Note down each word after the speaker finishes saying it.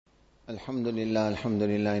الحمد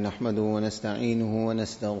لله نحمده ونستعينه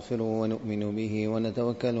ونستغفره ونؤمن به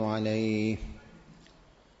ونتوكل عليه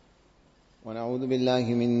ونعوذ بالله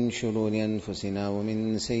من شرور أنفسنا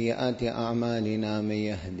ومن سيئات أعمالنا من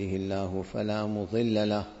يهده الله فلا مضل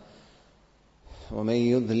له ومن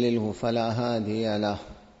يضلله فلا هادي له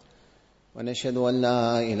ونشهد أن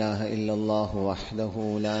لا إله إلا الله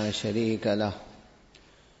وحده لا شريك له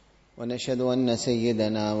ونشهد أن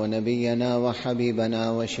سيدنا ونبينا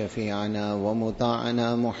وحبيبنا وشفيعنا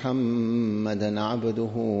ومطاعنا محمدا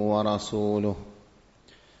عبده ورسوله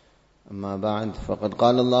أما بعد فقد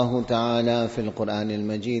قال الله تعالى في القرآن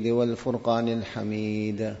المجيد والفرقان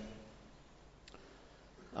الحميد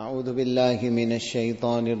أعوذ بالله من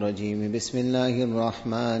الشيطان الرجيم بسم الله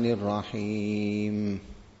الرحمن الرحيم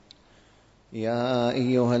يا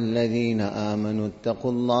أيها الذين آمنوا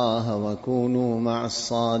اتقوا الله وكونوا مع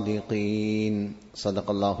الصادقين صدق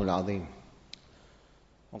الله العظيم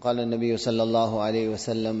وقال النبي صلى الله عليه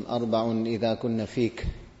وسلم 4 إذا كن فيك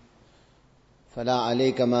فلا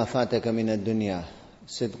عليك ما فاتك من الدنيا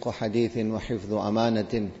صدق حديث وحفظ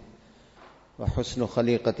أمانة وحسن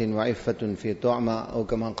خليقة وعفة في طعمة أو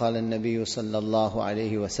كما قال النبي صلى الله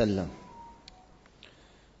عليه وسلم.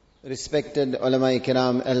 Respected ulama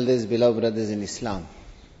kiram, elders, beloved brothers in Islam,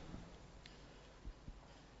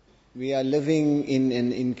 we are living in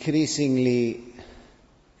an increasingly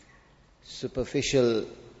superficial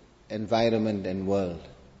environment and world.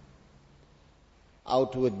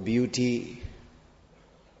 Outward beauty,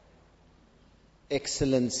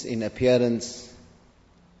 excellence in appearance,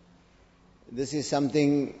 this is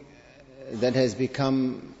something that has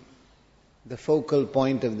become the focal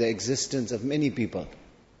point of the existence of many people.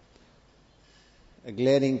 A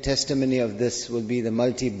glaring testimony of this will be the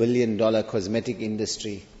multi-billion-dollar cosmetic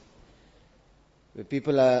industry, where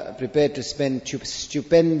people are prepared to spend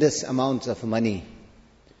stupendous amounts of money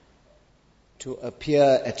to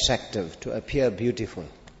appear attractive, to appear beautiful.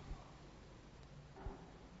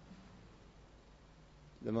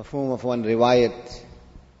 The mafhum of one riwayat,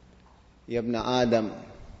 Ibn Adam,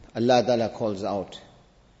 Allah Ta'ala calls out,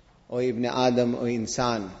 O Ibn Adam, O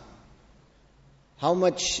Insan, how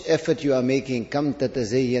much effort you are making, kam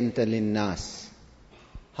tatazayyanta linnas.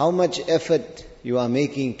 How much effort you are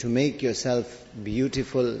making to make yourself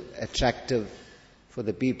beautiful, attractive for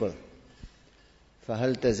the people.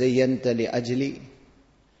 Fahal tazayyanta li ajli.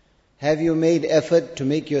 Have you made effort to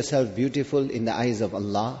make yourself beautiful in the eyes of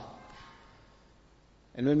Allah?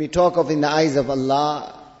 And when we talk of in the eyes of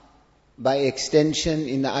Allah, by extension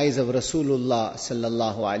in the eyes of Rasulullah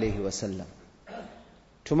sallallahu alaihi wasallam.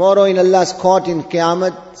 Tomorrow in Allah's court in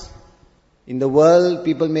Qiyamah, in the world,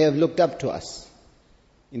 people may have looked up to us.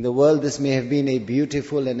 In the world, this may have been a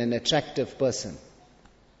beautiful and an attractive person.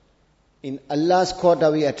 In Allah's court,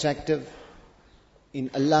 are we attractive?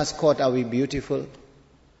 In Allah's court, are we beautiful?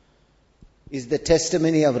 Is the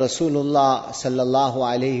testimony of Rasulullah sallallahu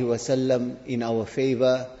alaihi wasallam in our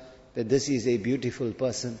favor that this is a beautiful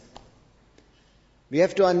person? We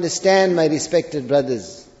have to understand, my respected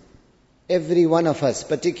brothers, every one of us,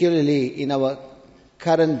 particularly in our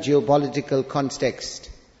current geopolitical context,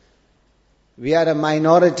 we are a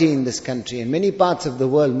minority in this country. In many parts of the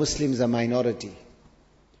world, Muslims are minority.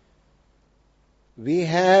 We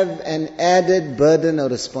have an added burden or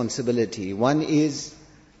responsibility. One is,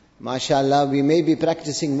 mashallah, we may be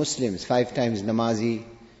practicing Muslims, 5 times namazi,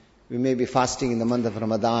 we may be fasting in the month of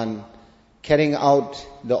Ramadan, carrying out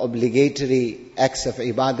the obligatory acts of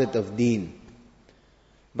ibadat of deen.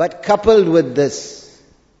 But coupled with this,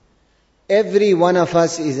 every one of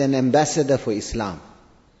us is an ambassador for Islam.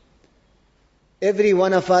 Every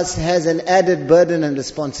one of us has an added burden and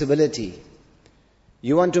responsibility.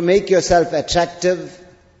 You want to make yourself attractive,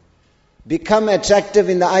 become attractive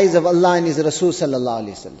in the eyes of Allah and His Rasul sallallahu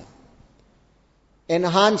alaihi wasallam.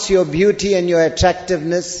 Enhance your beauty and your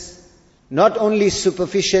attractiveness, not only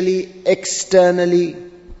superficially, externally,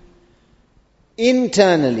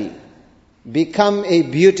 internally. Become a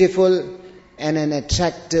beautiful and an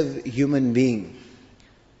attractive human being.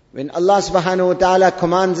 When Allah subhanahu wa ta'ala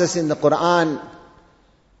commands us in the Quran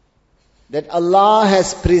that Allah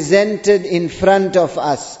has presented in front of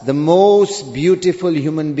us the most beautiful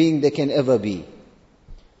human being there can ever be.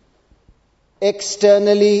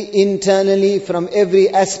 Externally, internally, from every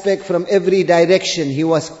aspect, from every direction, he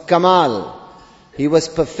was kamal. He was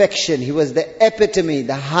perfection. He was the epitome,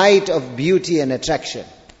 the height of beauty and attraction.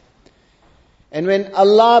 And when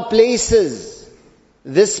Allah places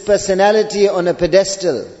this personality on a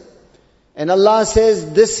pedestal, and Allah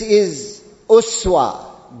says, this is uswa,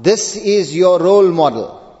 this is your role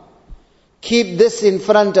model. Keep this in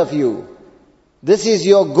front of you. This is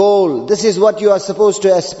your goal. This is what you are supposed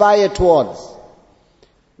to aspire towards.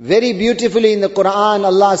 Very beautifully in the Quran,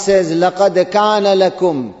 Allah says, لَقَدْ كَانَ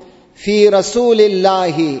لَكُمْ فِي رَسُولِ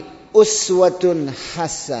اللَّهِ أُسْوَةٌ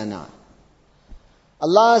حَسَنَةٌ.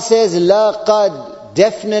 Allah says, لَقَدْ,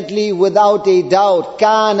 definitely, without a doubt,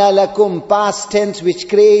 كَانَ لَكُمْ, past tense which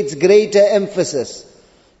creates greater emphasis.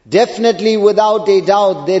 Definitely, without a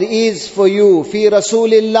doubt, there is for you, فِي رَسُولِ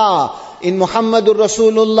اللَّهِ, in Muhammadur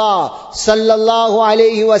Rasulullah sallallahu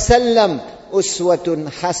alayhi wasallam, uswatun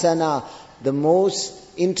hasana. The most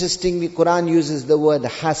interestingly, Quran uses the word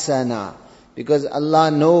hasana, because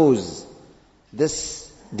Allah knows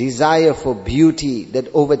this desire for beauty that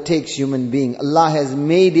overtakes human being. Allah has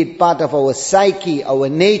made it part of our psyche, our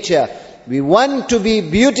nature. We want to be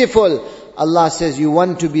beautiful. Allah says, you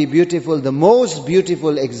want to be beautiful. The most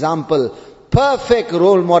beautiful example, perfect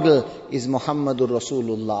role model is Muhammadur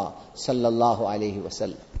Rasulullah sallallahu alayhi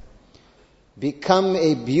wasallam. Become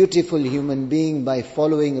a beautiful human being by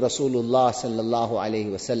following Rasulullah sallallahu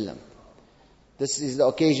alayhi wasallam. This is the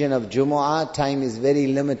occasion of Jumu'ah. Time is very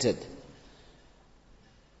limited.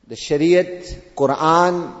 The Shariat,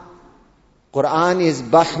 Quran is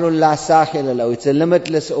Bahrul la sahil lahu. It's a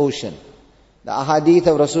limitless ocean. The ahadith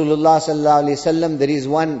of Rasulullah sallallahu alayhi wasallam, there is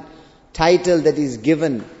one title that is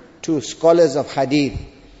given to scholars of hadith.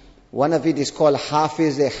 One of it is called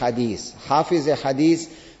Hafiz-e-Hadith. Hafiz-e-Hadith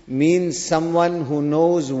means someone who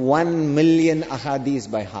knows 1 million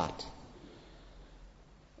ahadith by heart.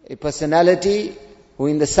 A personality who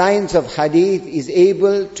in the science of hadith is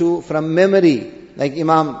able to, from memory, like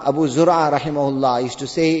Imam Abu Zur'a rahimahullah used to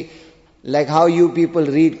say, like how you people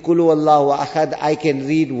read Qul Huwallahu Ahad, I can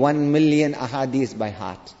read 1 million ahadith by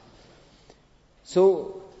heart.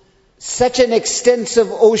 So, such an extensive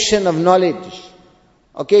ocean of knowledge.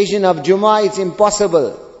 Occasion of Jummah, it's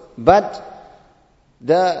impossible. But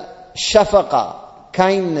the shafaqa,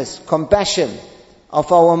 kindness, compassion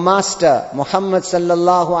of our master Muhammad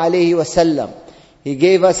sallallahu alayhi wasallam, he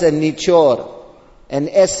gave us a nichor, an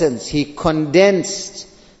essence. He condensed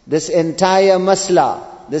this entire masla,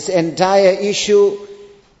 this entire issue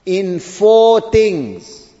in 4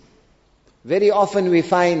 things. Very often we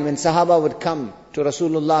find when Sahaba would come to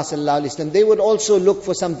Rasulullah sallallahu alaihi wasallam, they would also look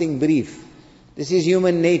for something brief. This is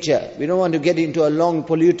human nature. We don't want to get into a long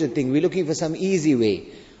polluted thing. We're looking for some easy way.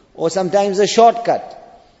 Or sometimes a shortcut.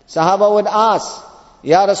 Sahaba would ask,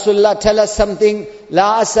 Ya Rasulullah, tell us something.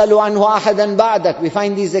 La asalu anhu ahadan ba'dak. We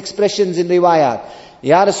find these expressions in riwayat.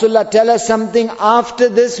 Ya Rasulullah, tell us something. After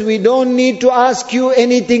this, we don't need to ask you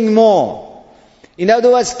anything more. In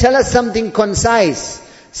other words, tell us something concise.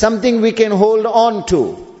 Something we can hold on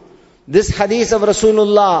to. This hadith of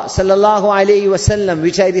Rasulullah sallallahu alayhi wasallam,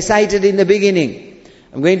 which I recited in the beginning,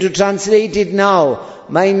 I'm going to translate it now.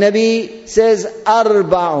 My Nabi says,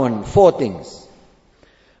 Arba'un, 4 things.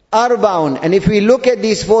 Arba'un. And if we look at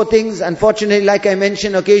these 4 things, unfortunately, like I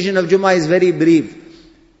mentioned, occasion of Jummah is very brief.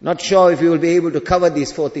 Not sure if we will be able to cover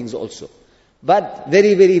these 4 things also. But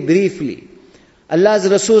very, very briefly. Allah's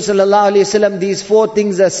Rasul sallallahu alayhi wasallam, these 4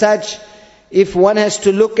 things are such, if one has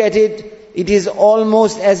to look at it, it is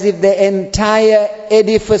almost as if the entire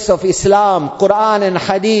edifice of Islam, Quran and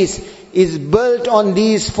Hadith, is built on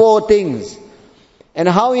these 4 things. And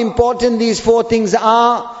how important these 4 things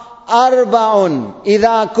are. Arba'un,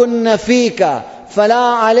 idha kunna fika,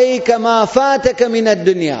 fala alayka ma fataka min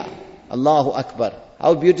ad-dunya. Allahu Akbar.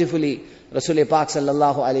 How beautifully Rasul Pak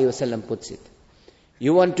sallallahu alayhi wasallam puts it.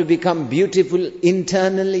 You want to become beautiful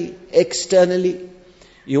internally, externally.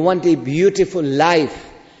 You want a beautiful life.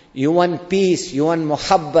 You want peace, you want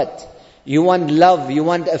muhabbat, you want love, you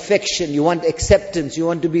want affection, you want acceptance, you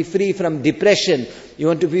want to be free from depression, you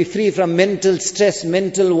want to be free from mental stress,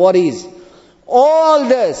 mental worries. All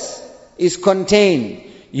this is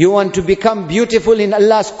contained. You want to become beautiful in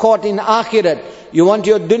Allah's court in akhirat. You want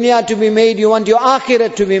your dunya to be made, you want your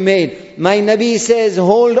akhirat to be made. My Nabi says,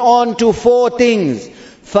 hold on to 4 things.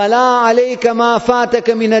 فَلَا عَلَيْكَ مَا فَاتَكَ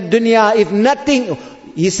مِنَ الدُّنْيَا. If nothing...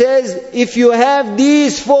 He says, if you have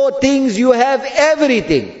these 4 things, you have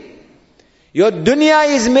everything. Your dunya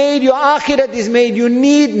is made, your akhirat is made, you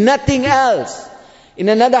need nothing else. In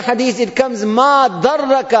another hadith it comes, ma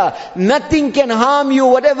darraka, nothing can harm you,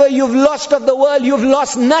 whatever you've lost of the world, you've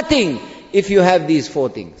lost nothing, if you have these 4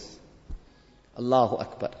 things. Allahu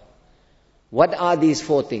Akbar. What are these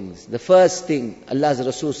 4 things? The first thing, Allah's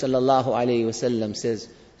Rasul sallallahu alayhi wasallam says,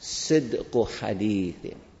 sidqu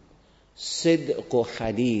hadithin. Sidqu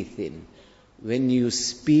hadithin. When you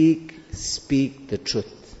speak, speak the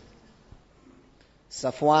truth.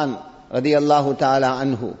 Safwan radiyallahu ta'ala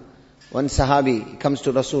anhu, one sahabi comes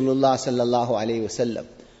to Rasulullah sallallahu alayhi wasallam.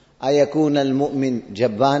 Ayakun al-mu'min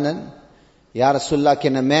jabbanan? Ya Rasulullah,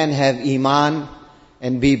 can a man have iman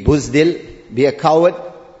and be buzdil, be a coward?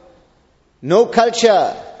 No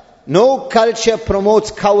culture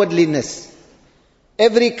promotes cowardliness.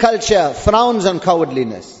 Every culture frowns on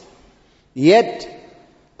cowardliness. Yet,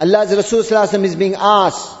 Allah's Rasul Sallallahu Alaihi Wasallam is being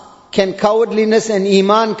asked, can cowardliness and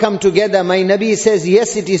iman come together? My Nabi says,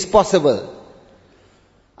 yes, it is possible.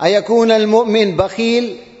 Ayakun al-mu'min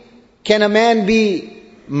bakhil. Can a man be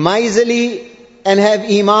miserly and have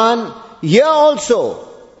iman? Here also,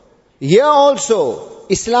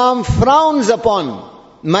 Islam frowns upon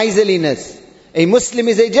miserliness. A Muslim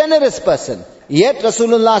is a generous person. Yet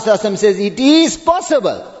Rasulullah Sallallahu Alaihi Wasallam says it is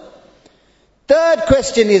possible. Third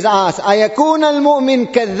question is asked, Ayakun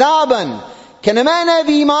al-mu'min kadhaban. Can a man have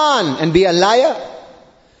iman and be a liar?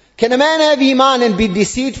 Can a man have iman and be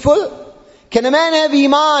deceitful? Can a man have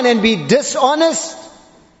iman and be dishonest?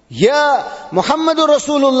 Here, Muhammadur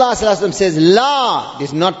Rasulullah Sallallahu Alaihi Wasallam says, la, it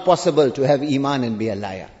is not possible to have iman and be a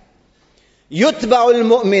liar. Yutba'ul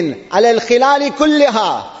mu'min ala al-khilali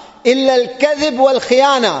kulliha illa al-kadhib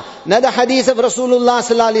wal-khiyana. Another hadith of Rasulullah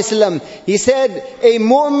Sallallahu Alaihi Wasallam. He said, a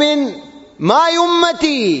mu'min, my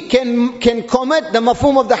ummati can commit, the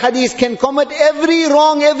mafhum of the hadith, can commit every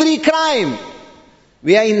wrong, every crime.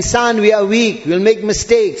 We are insan, we are weak, we'll make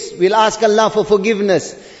mistakes, we'll ask Allah for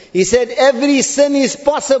forgiveness. He said every sin is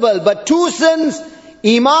possible, but two sins,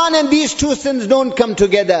 iman and these two sins don't come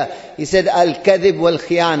together. He said al-kadhib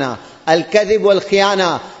wal-khiyana. Al-kadhib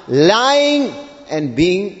wal-khiyana, lying and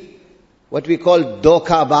being what we call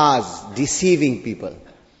dokabaz, deceiving people.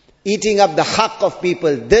 Eating up the haqq of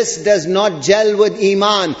people. This does not gel with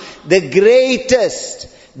iman. The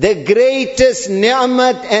greatest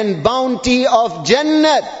ni'mat and bounty of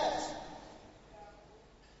Jannat.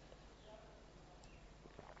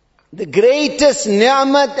 The greatest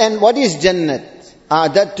ni'mat, and what is Jannat?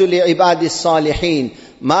 A'adattu li'ibadis salihin.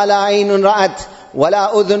 Ma la aynun ra'at, wa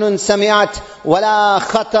la udhunun sami'at, wa la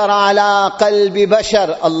khatara ala qalbi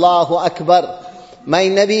bashar. Allahu Akbar. My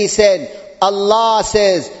Nabi said, Allah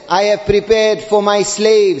says, I have prepared for my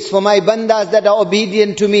slaves, for my bandas that are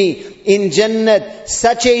obedient to me, in Jannat,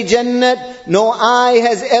 such a Jannat, no eye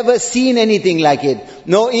has ever seen anything like it.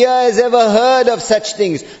 No ear has ever heard of such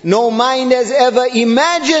things. No mind has ever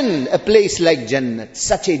imagined a place like Jannat,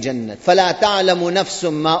 such a Jannat. فَلَا تَعْلَمُ نَفْسٌ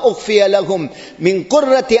مَا أُخْفِيَ لَهُمْ مِنْ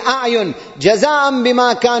قُرَّةِ أَعْيُنٍ جَزَاءً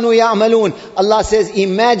بِمَا كَانُوا يَعْمَلُونَ. Allah says,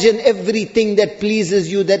 imagine everything that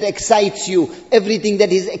pleases you, that excites you, everything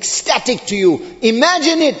that is ecstatic to you.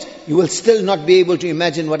 Imagine it. You will still not be able to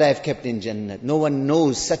imagine what I have kept in Jannat. No one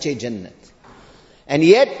knows such a Jannat. And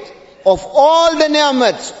yet, of all the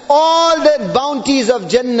ni'mats, all the bounties of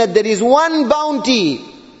Jannat, there is one bounty.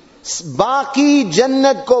 Baki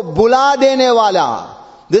Jannat ko bula dene wala.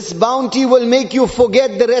 This bounty will make you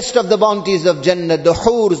forget the rest of the bounties of Jannat. The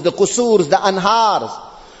hurs, the qusurs, the anhars,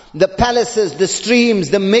 the palaces, the streams,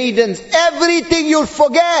 the maidens, everything you'll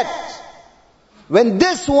forget. When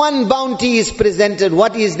this one bounty is presented,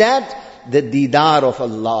 what is that? The didar of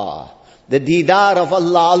Allah. The didar of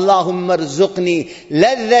Allah. Allahumma rzuqni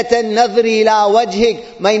ladhatan nadhri ila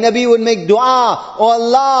wajhik. My Nabi would make dua, oh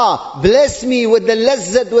Allah, bless me with the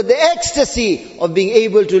lazzat, with the ecstasy of being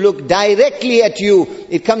able to look directly at you.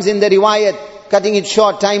 It comes in the riwayat, cutting it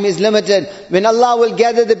short, time is limited. When Allah will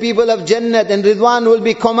gather the people of Jannat and Ridwan will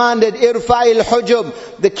be commanded, Irfa'il hujub.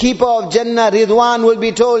 The keeper of Jannah, Ridwan, will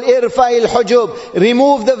be told, Irfa'il hujub.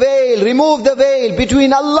 Remove the veil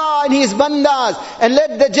between Allah and His bandas, and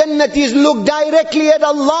let the Jannatis look directly at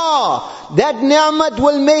Allah. That ni'mat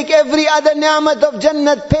will make every other ni'mat of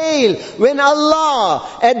Jannat pale. When Allah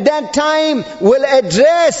at that time will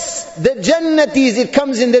address the Jannatis, it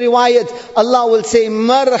comes in the riwayat, Allah will say,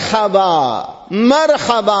 Marhaba.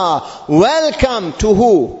 Marhaba, welcome to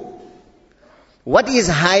who? What is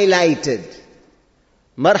highlighted?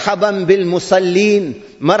 Marhaban bil musallin,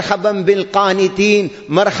 marhaban bil qanitin,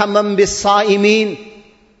 marhaban bil sa'imin,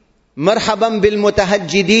 marhaban bil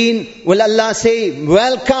mutahajjidin. Will Allah say,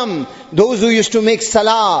 welcome those who used to make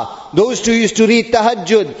salah, those who used to read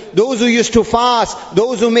tahajjud, those who used to fast,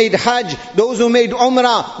 those who made hajj, those who made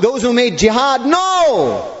umrah, those who made jihad?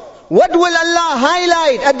 No! What will Allah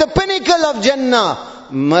highlight at the pinnacle of Jannah?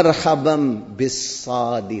 Marhaban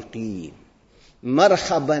bis-sadiqeen.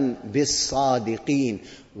 Marhaban bis-sadiqeen.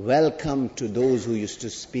 Welcome to those who used to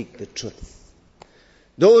speak the truth.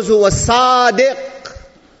 Those who were sadiq.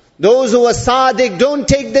 Those who were sadiq, don't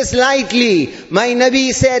take this lightly. My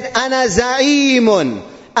Nabi said, Ana za'imun.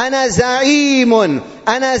 أنا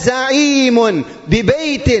زعيم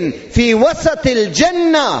ببيت في وسط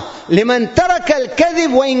الجنة لمن ترك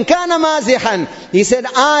الكذب وإن كان مازحا. He said,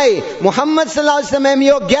 I, Muhammad sallallahu alaihi wasallam, am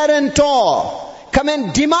your guarantor. Come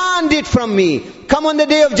and demand it from me. Come on the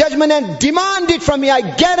day of judgment and demand it from me.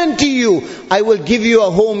 I guarantee you, I will give you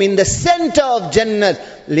a home in the center of Jannah.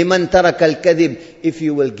 Liman tarakal kadhib, if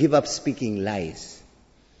you will give up speaking lies.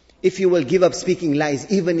 If you will give up speaking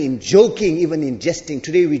lies, even in joking, even in jesting.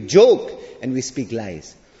 Today we joke and we speak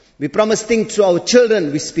lies. We promise things to our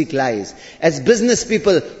children, we speak lies. As business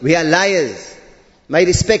people, we are liars. My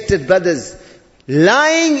respected brothers,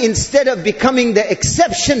 lying instead of becoming the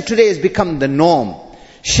exception today has become the norm.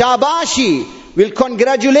 Shabashi will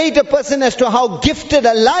congratulate a person as to how gifted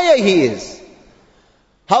a liar he is.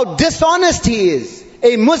 How dishonest he is.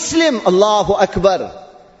 A Muslim, Allahu Akbar.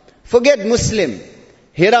 Forget Muslim.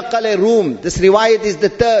 Hiraqal Rum. This riwayat is the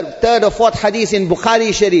third or fourth hadith in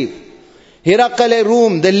Bukhari Sharif. Hiraqal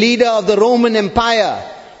Rum, the leader of the Roman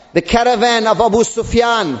Empire. The caravan of Abu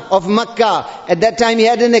Sufyan of Makkah. At that time he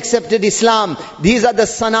hadn't accepted Islam. These are the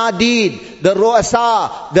Sanadid, the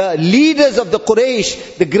Ru'asa, the leaders of the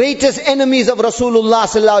Quraysh, the greatest enemies of Rasulullah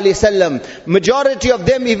sallallahu alaihi wasallam. Majority of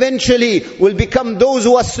them eventually will become those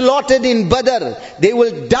who are slaughtered in Badr. They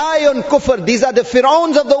will die on kufr. These are the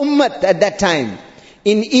Fir'auns of the Ummah at that time.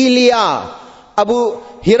 In Ilya, Abu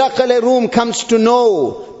Hiraqal Rum comes to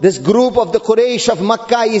know this group of the Quraysh of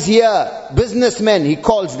Makkah is here. Businessmen, he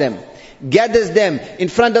calls them. Gathers them in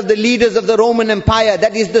front of the leaders of the Roman Empire.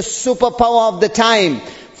 That is the superpower of the time.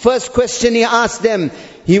 First question he asks them,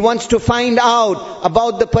 he wants to find out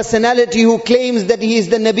about the personality who claims that he is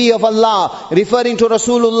the Nabi of Allah, referring to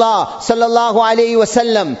Rasulullah sallallahu alayhi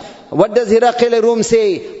wasallam. What does Hiraqal Rum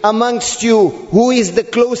say? Amongst you, who is the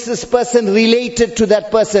closest person related to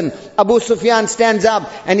that person? Abu Sufyan stands up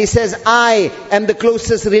and he says, I am the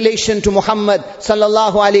closest relation to Muhammad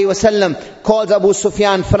sallallahu alaihi wasallam. Calls Abu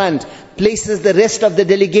Sufyan front, places the rest of the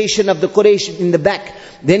delegation of the Quraysh in the back.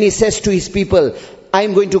 Then he says to his people, I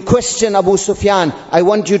am going to question Abu Sufyan. I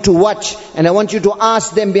want you to watch and I want you to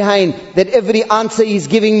ask them behind that every answer he is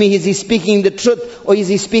giving me, is he speaking the truth or is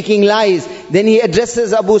he speaking lies? Then he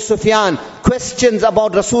addresses Abu Sufyan, questions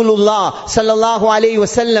about Rasulullah sallallahu alayhi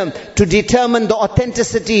wasallam to determine the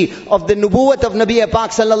authenticity of the nubuwwat of Nabi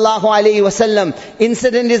Pak sallallahu alayhi wasallam.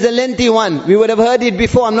 Incident is a lengthy one. We would have heard it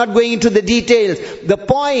before. I'm not going into the details. The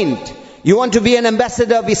point, you want to be an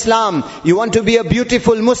ambassador of Islam. You want to be a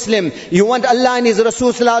beautiful Muslim. You want Allah and His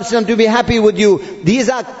Rasul sallallahu alaihi wasallam to be happy with you. These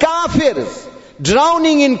are kafirs,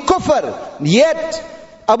 drowning in kufr. Yet,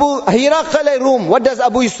 Abu Hiraqal Rum, what does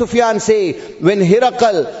Abu Sufyan say? When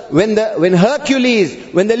Hiraqal, when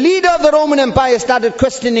Hercules, when the leader of the Roman Empire started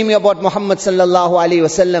questioning me about Muhammad sallallahu alaihi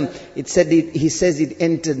wasallam, he says it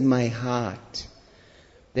entered my heart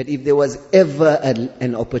that if there was ever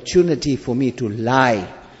an opportunity for me to lie,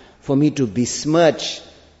 for me to besmirch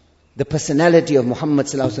the personality of Muhammad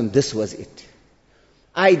sallallahu alaihi wasallam, this was it.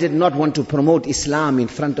 I did not want to promote Islam in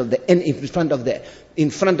front of the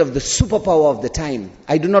superpower of the time.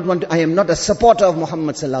 I am not a supporter of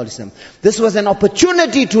Muhammad sallallahu alaihi wasallam. This was an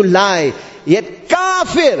opportunity to lie. Yet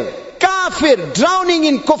kafir, drowning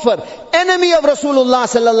in kufr, enemy of Rasulullah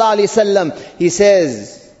sallallahu alaihi wasallam. He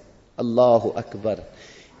says, Allahu Akbar.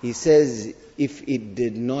 He says, if it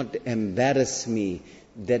did not embarrass me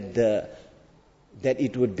that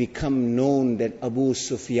it would become known that Abu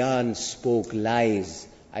Sufyan spoke lies,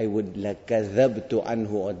 I would lakadhabtu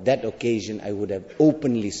anhu. On that occasion, I would have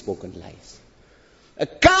openly spoken lies. A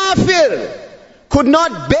kafir could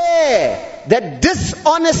not bear that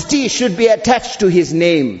dishonesty should be attached to his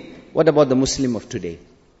name. What about the Muslim of today?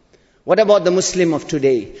 What about the Muslim of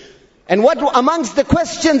today? And what amongst the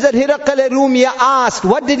questions that Hiraqal Rum asked,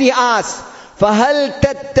 what did he ask? فَهَلْ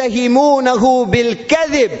تَتَّهِمُونَهُ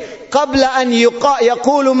بِالْكَذِبِ قَبْلَ أَنْ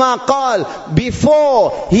يَقُولُ مَا قَالَ.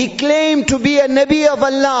 Before he claimed to be a Nabi of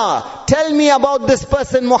Allah, tell me about this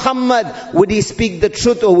person Muhammad. Would he speak the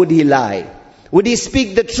truth or would he lie? Would he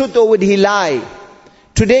speak the truth or would he lie?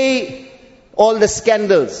 Today, all the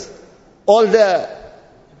scandals, all the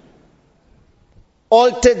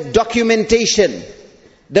altered documentation,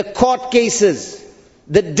 the court cases,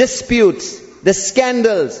 the disputes, the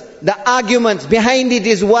scandals, the arguments, behind it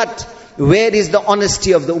is what? Where is the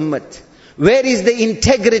honesty of the ummah? Where is the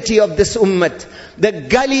integrity of this ummah? The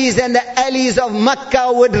gullies and the alleys of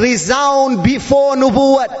Makkah would resound before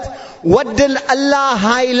nubuwwat. What did Allah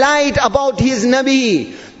highlight about His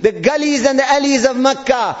Nabi? The gullies and the alleys of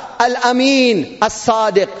Makkah, Al-Amin,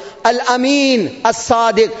 As-Sadiq, Al-Amin,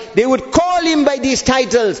 As-Sadiq. They would call him by these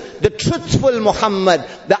titles, the truthful Muhammad,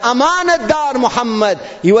 the Amanatdar Muhammad.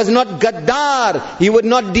 He was not Gaddar, he would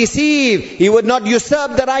not deceive, he would not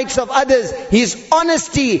usurp the rights of others. His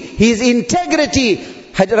honesty, his integrity.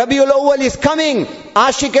 Rabiul Awwal is coming.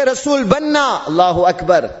 Ashik Rasul Banna, Allahu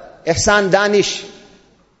Akbar. Ihsan Danish.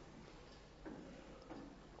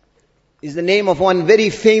 is the name of one very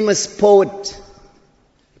famous poet.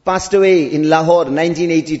 Passed away in Lahore,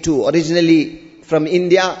 1982. Originally from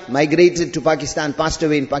India, migrated to Pakistan, passed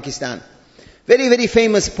away in Pakistan. Very, very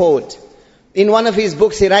famous poet. In one of his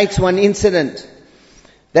books, he writes one incident.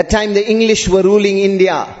 That time the English were ruling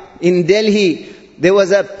India. In Delhi, there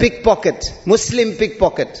was a pickpocket, Muslim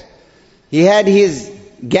pickpocket. He had his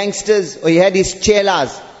gangsters, or he had his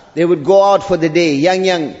chelas. They would go out for the day,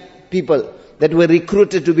 young people that were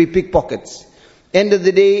recruited to be pickpockets. End of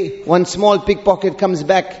the day, one small pickpocket comes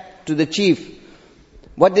back to the chief.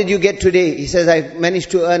 What did you get today? He says, I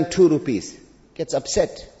managed to earn 2 rupees. Gets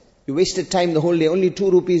upset. You wasted time the whole day, only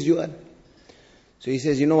 2 rupees you earn. So he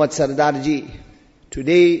says, you know what, Sardarji,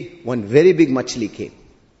 today one very big machli came.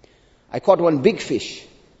 I caught one big fish.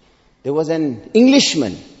 There was an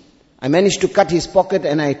Englishman. I managed to cut his pocket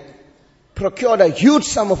and I procured a huge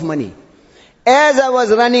sum of money. As I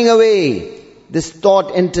was running away, this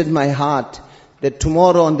thought entered my heart that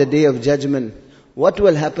tomorrow on the day of judgment, what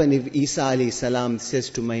will happen if Isa alayhi salam says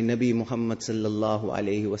to my Nabi Muhammad sallallahu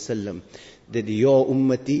alayhi wasallam that your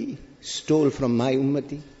ummati stole from my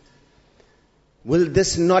ummati? Will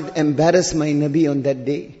this not embarrass my Nabi on that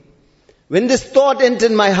day? When this thought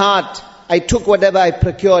entered my heart, I took whatever I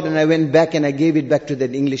procured and I went back and I gave it back to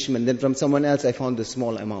that Englishman. Then from someone else I found the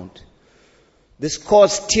small amount. This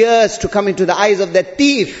caused tears to come into the eyes of that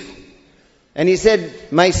thief. And he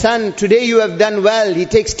said, my son, today you have done well. He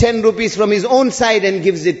takes 10 rupees from his own side and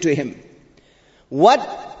gives it to him.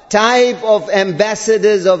 What type of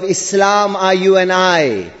ambassadors of Islam are you and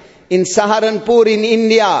I? In Saharanpur in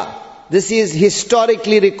India, this is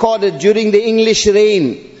historically recorded during the English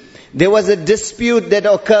reign. There was a dispute that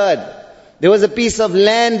occurred. There was a piece of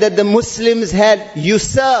land that the Muslims had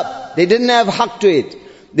usurped. They didn't have haqq to it.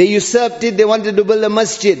 They usurped it. They wanted to build a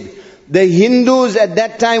masjid. The Hindus at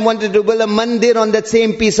that time wanted to build a mandir on that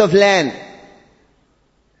same piece of land.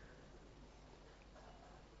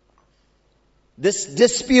 This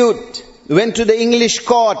dispute went to the English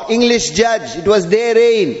court, English judge. It was their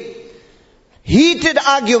reign. Heated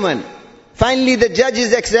argument. Finally the judge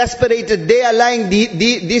is exasperated. They are lying,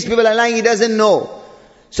 these people are lying, he doesn't know.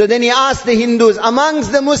 So then he asked the Hindus,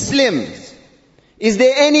 amongst the Muslims, is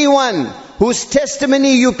there anyone whose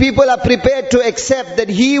testimony you people are prepared to accept that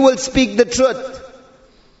he will speak the truth?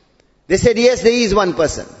 They said, yes, there is one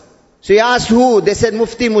person. So he asked who? They said,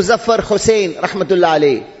 Mufti Muzaffar Hussain, rahmatullah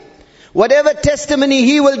alayhi. Whatever testimony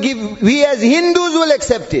he will give, we as Hindus will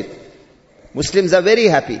accept it. Muslims are very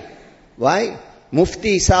happy. Why?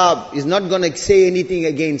 Mufti Saab is not going to say anything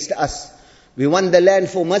against us. We want the land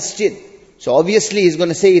for masjid. So obviously he's going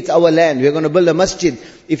to say it's our land. We're going to build a masjid.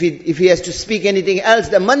 If he has to speak anything else,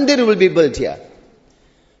 the mandir will be built here.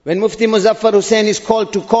 When Mufti Muzaffar Hussain is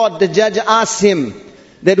called to court, the judge asks him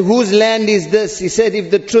that whose land is this? He said, if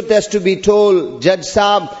the truth has to be told, Judge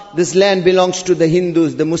Saab, this land belongs to the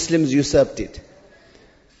Hindus. The Muslims usurped it.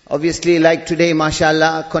 Obviously, like today,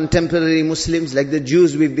 mashallah, contemporary Muslims, like the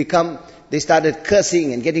Jews we've become, they started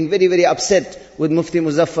cursing and getting very, very upset with Mufti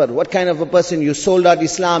Muzaffar. What kind of a person? You sold out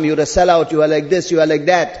Islam, you're a sellout, you are like this, you are like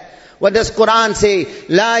that. What does Quran say?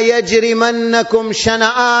 La yajrimannakum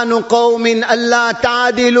shana'anu qawmin alla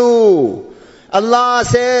ta'adilu. Allah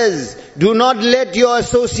says, do not let your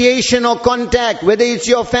association or contact, whether it's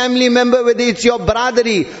your family member, whether it's your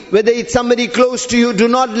brotherly, whether it's somebody close to you, do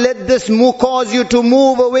not let this cause you to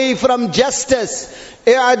move away from justice.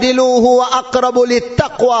 I'adilu huwa aqrabu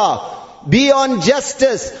littaqwa. Be on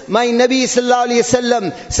justice. My Nabi sallallahu alayhi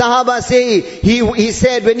wasallam, Sahaba say, he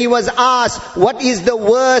said when he was asked, what is the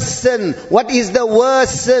worst sin? What is the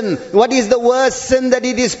worst sin? What is the worst sin that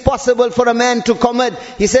it is possible for a man to commit?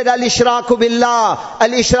 He said, al-ishraku billah.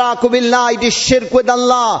 Al-ishraku billah, it is shirk with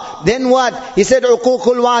Allah. Then what? He said,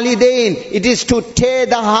 uququl walidain. It is to tear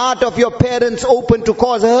the heart of your parents open, to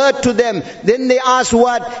cause hurt to them. Then they asked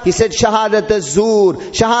what? He said, shahadat az-zur,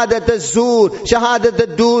 shahadat az-zur, shahadat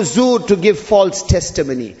az-zur, to give false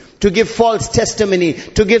testimony. To give false testimony.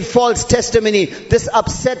 To give false testimony. This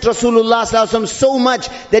upset Rasulullah sallallahu alaihi wasallam so much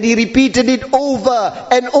that he repeated it over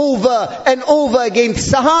and over and over again.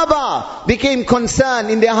 Sahaba became concerned.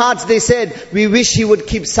 In their hearts they said, we wish he would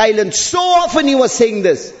keep silent. So often he was saying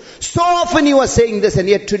this. So often he was saying this. And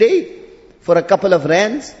yet today, for a couple of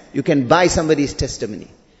rands, you can buy somebody's testimony.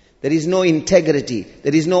 There is no integrity.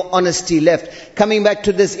 There is no honesty left. Coming back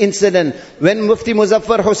to this incident, when Mufti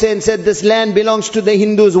Muzaffar Hussain said this land belongs to the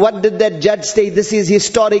Hindus, what did that judge say? This is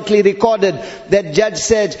historically recorded. That judge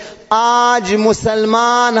said, Aaj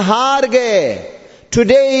Musalman haar gaye.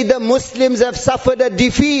 Today the Muslims have suffered a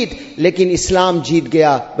defeat. Lekin Islam jeet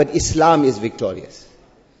gaya, but Islam is victorious.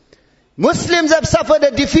 Muslims have suffered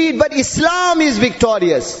a defeat, but Islam is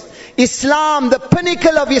victorious. Islam, the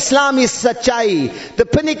pinnacle of Islam is sachai. The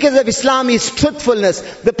pinnacle of Islam is truthfulness.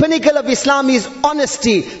 The pinnacle of Islam is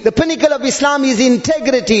honesty. The pinnacle of Islam is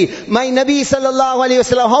integrity. My Nabi sallallahu alayhi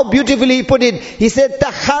wasallam, how beautifully he put it. He said,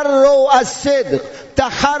 taharro as-sidq.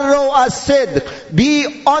 Taharro as-sidq.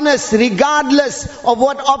 Be honest regardless of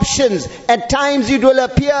what options. At times it will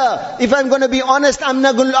appear, if I'm going to be honest, I'm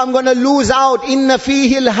going to lose out. Inna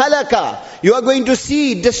fihi al-halaka. You are going to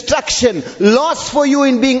see destruction, loss for you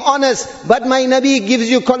in being honest. But my Nabi gives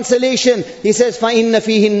you consolation. He says, فَإِنَّ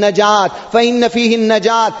فِيهِ النَّجَاةِ فَإِنَّ فِيهِ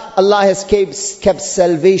النَّجَاةِ. Allah has kept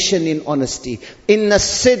salvation in honesty. Inna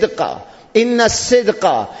sidqa. Inna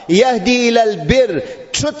sidqa yahdi ilal bir.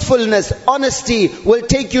 Truthfulness, honesty will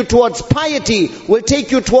take you towards piety, will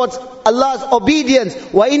take you towards Allah's obedience.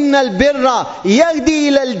 Wa innal birra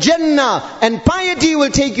yahdi ilal jannah. And piety will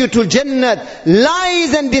take you to Jannat.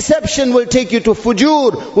 Lies and deception will take you to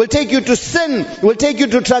fujur, will take you to sin, will take you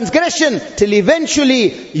to transgression, till eventually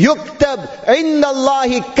yuktab inda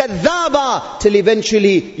Allahi kadhaba, till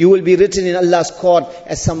eventually you will be written in Allah's court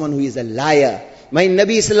as someone who is a liar. My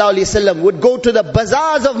Nabi sallallahu alaihi wasallam would go to the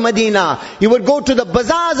bazaars of Medina. He would go to the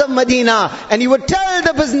bazaars of Medina and he would tell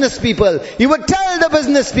the business people,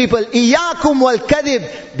 Iyakum wal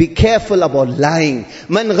kadhib, be careful about lying.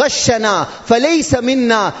 Man ghashana falaysa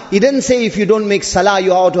minna. He didn't say if you don't make salah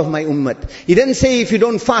you're out of my ummat. He didn't say if you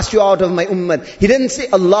don't fast you're out of my ummat. He didn't say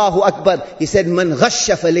Allahu Akbar. He said man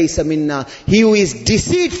ghasha falaysa minna. He who is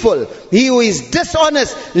deceitful, he who is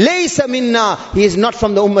dishonest, laysa minna. He is not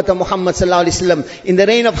from the ummah of Muhammad sallallahu alaihi wasallam. In the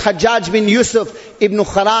reign of Hajjaj bin Yusuf, Ibn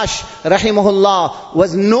Kharash, rahimahullah,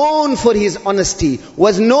 was known for his honesty,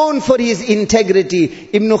 was known for his integrity.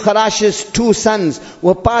 Ibn Kharash's two sons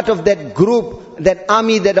were part of that group, that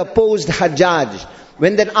army that opposed Hajjaj.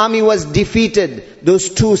 When that army was defeated, those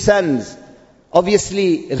two sons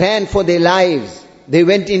obviously ran for their lives. They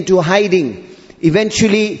went into hiding.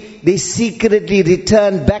 Eventually, they secretly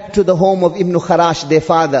returned back to the home of Ibn Kharash, their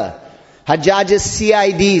father. Hajjaj's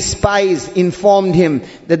CID spies informed him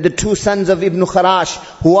that the two sons of Ibn Kharash,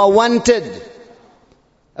 who are wanted,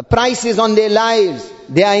 a price is on their lives,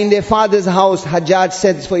 they are in their father's house. Hajjaj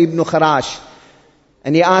sends for Ibn Kharash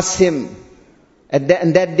and he asks him, and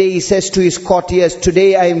that day he says to his courtiers,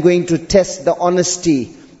 today I am going to test the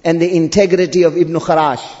honesty and the integrity of Ibn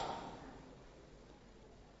Kharash.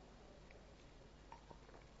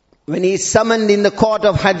 When he is summoned in the court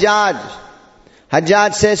of Hajjaj,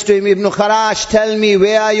 Hajjaj says to him, Ibn Kharash, tell me,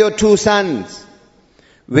 where are your two sons?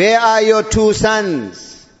 Where are your two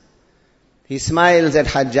sons? He smiles at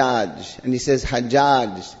Hajjaj and he says,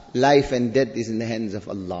 Hajjaj, life and death is in the hands of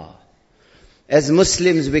Allah. As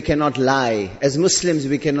Muslims we cannot lie. As Muslims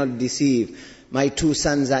we cannot deceive. My two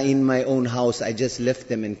sons are in my own house. I just left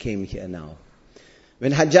them and came here now.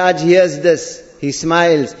 When Hajjaj hears this, he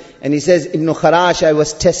smiles and he says, Ibn Kharash, I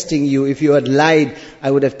was testing you. If you had lied, I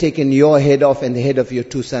would have taken your head off and the head of your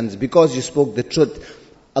two sons. Because you spoke the truth,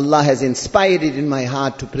 Allah has inspired it in my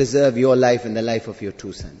heart to preserve your life and the life of your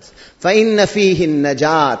two sons. فَإِنَّ فِيهِ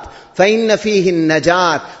النَّجَاةِ فَإِنَّ فِيهِ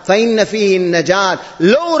النَّجَاةِ فَإِنَّ فِيهِ النَّجَاةِ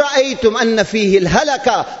لَوْ رَأَيْتُمْ أَنَّ فِيهِ الْهَلَكَ.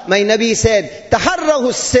 My Nabi said, تَحَرَّهُ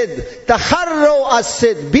السِّدْ تَحَرَّوْ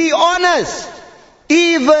السِّدْ. Be honest.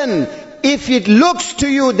 Even if it looks to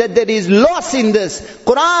you that there is loss in this.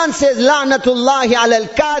 Quran says, La'natullahi alal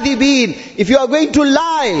kadhibin. If you are going to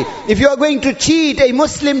lie, if you are going to cheat, a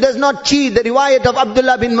Muslim does not cheat. The riwayat of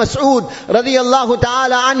Abdullah bin Mas'ud, radiyallahu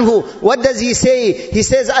ta'ala anhu, what does he say? He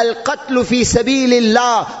says, Al-qatlu fi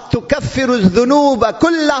sabilillah tukaffiru dhunuba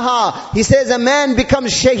kullaha. He says, a man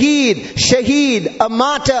becomes shaheed, a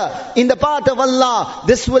martyr in the path of Allah.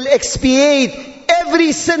 This will expiate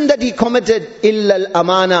every sin that he committed, illa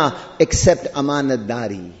al-amana, except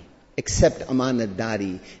amanat-dari. Except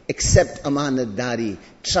amanat-dari. Except amanat-dari.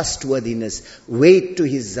 Trustworthiness. Wait to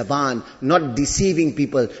his zaban. Not deceiving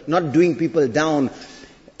people. Not doing people down.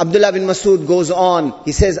 Abdullah bin Mas'ud goes on.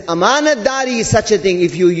 He says, amanat-dari is such a thing.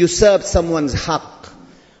 If you usurp someone's haqq,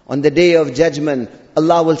 on the day of judgment,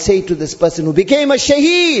 Allah will say to this person who became a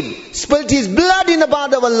shaheed, spilt his blood in the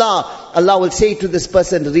path of Allah, Allah will say to this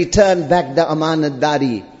person, return back the amanat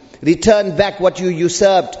dari. Return back what you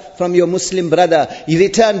usurped from your Muslim brother. You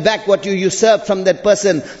return back what you usurped from that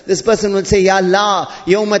person. This person will say, Ya Allah,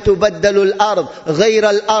 yawma tubaddalu al-ard,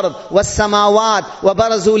 ghayra al-ard, was-samawat, wa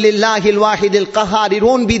barazu lillahi al-wahid al-qahar. It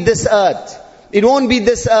won't be this earth. It won't be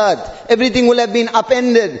this earth. Everything will have been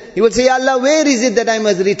upended. He will say, Ya Allah, where is it that I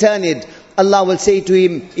must return it? Allah will say to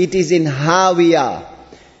him, it is in Hawiyah.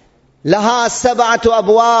 Laha sab'atu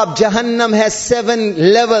abwab. Jahannam has 7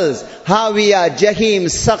 levels. Hawiya, Jahim,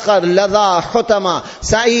 Saqar, Ladha, Hutama,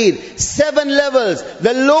 Sa'ir. 7 levels.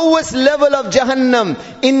 The lowest level of Jahannam.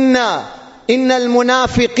 Innal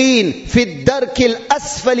munafiqeen fi darkil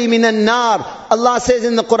asfali minan nar. Allah says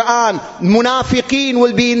in the Quran, munafiqeen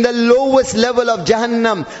will be in the lowest level of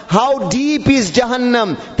Jahannam. How deep is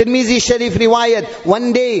Jahannam? Tirmizi Sharif riwayat.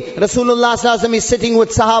 One day, Rasulullah sallallahu alaihi wasallam is sitting with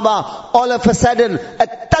Sahaba. All of a sudden, a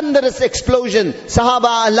thunderous explosion.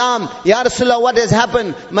 Sahaba alarm. Ya Rasulullah, what has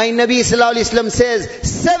happened? My Nabi sallallahu alaihi wasallam says,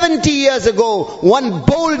 70 years ago, one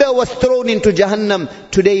boulder was thrown into Jahannam.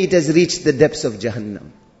 Today it has reached the depths of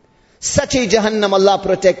Jahannam. Such a Jahannam, Allah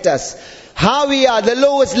protect us. Hawiya, the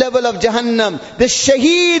lowest level of Jahannam. The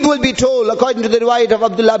Shaheed will be told, according to the riwayat of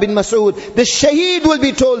Abdullah bin Mas'ud, the Shaheed will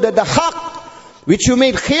be told that the haqq, which you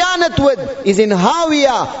made khiyanat with, is in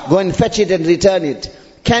Hawiya. Go and fetch it and return it.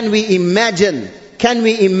 Can we imagine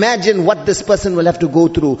what this person will have to go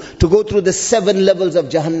through the 7 levels of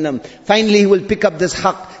Jahannam? Finally he will pick up this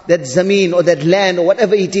haqq, that zameen or that land or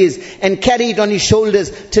whatever it is, and carry it on his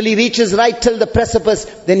shoulders till he reaches right till the precipice.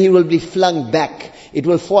 Then he will be flung back. It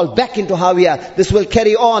will fall back into Hawiya. This will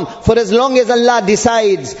carry on for as long as Allah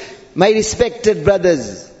decides. My respected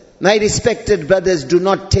brothers, do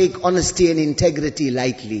not take honesty and integrity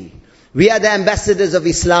lightly. We are the ambassadors of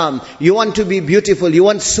Islam. You want to be beautiful. You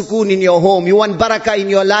want sukoon in your home. You want barakah in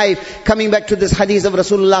your life. Coming back to this hadith of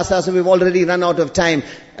Rasulullah sallallahu alaihi wasallam, we've already run out of time.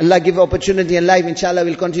 Allah give opportunity in life. Inshallah,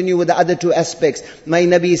 we'll continue with the other 2 aspects. My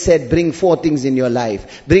Nabi said, bring 4 things in your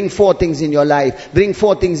life. Bring 4 things in your life. Bring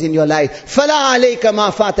 4 things in your life. فَلَا عَلَيْكَ مَا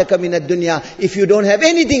فَاتَكَ مِنَ الدُّنْيَا. If you don't have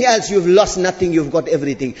anything else, you've lost nothing. You've got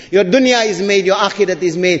everything. Your dunya is made. Your akhirat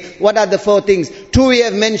is made. What are the 4 things? 2 we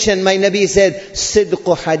have mentioned. My Nabi said,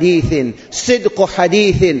 صِدْقُ حَدِيثٍ. صِدْقُ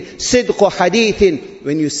حَدِيثٍ. صِدْقُ حَدِيثٍ.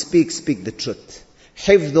 When you speak the truth.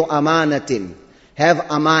 حِفْظُ أَمَانَةٍ. Have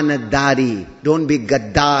amanat dari. Don't be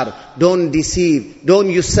gaddar. Don't deceive. Don't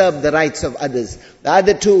usurp the rights of others. The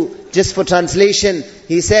other 2, just for translation,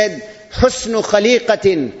 he said, husnu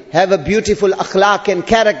khaliqatin. Have a beautiful akhlaq and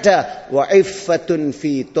character. Wa iffatun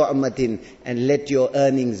fi tu'matin. And let your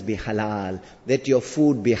earnings be halal. Let your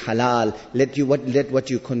food be halal. Let what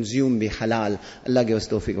you consume be halal. Allah give us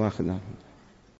tawfiq wa khidmah.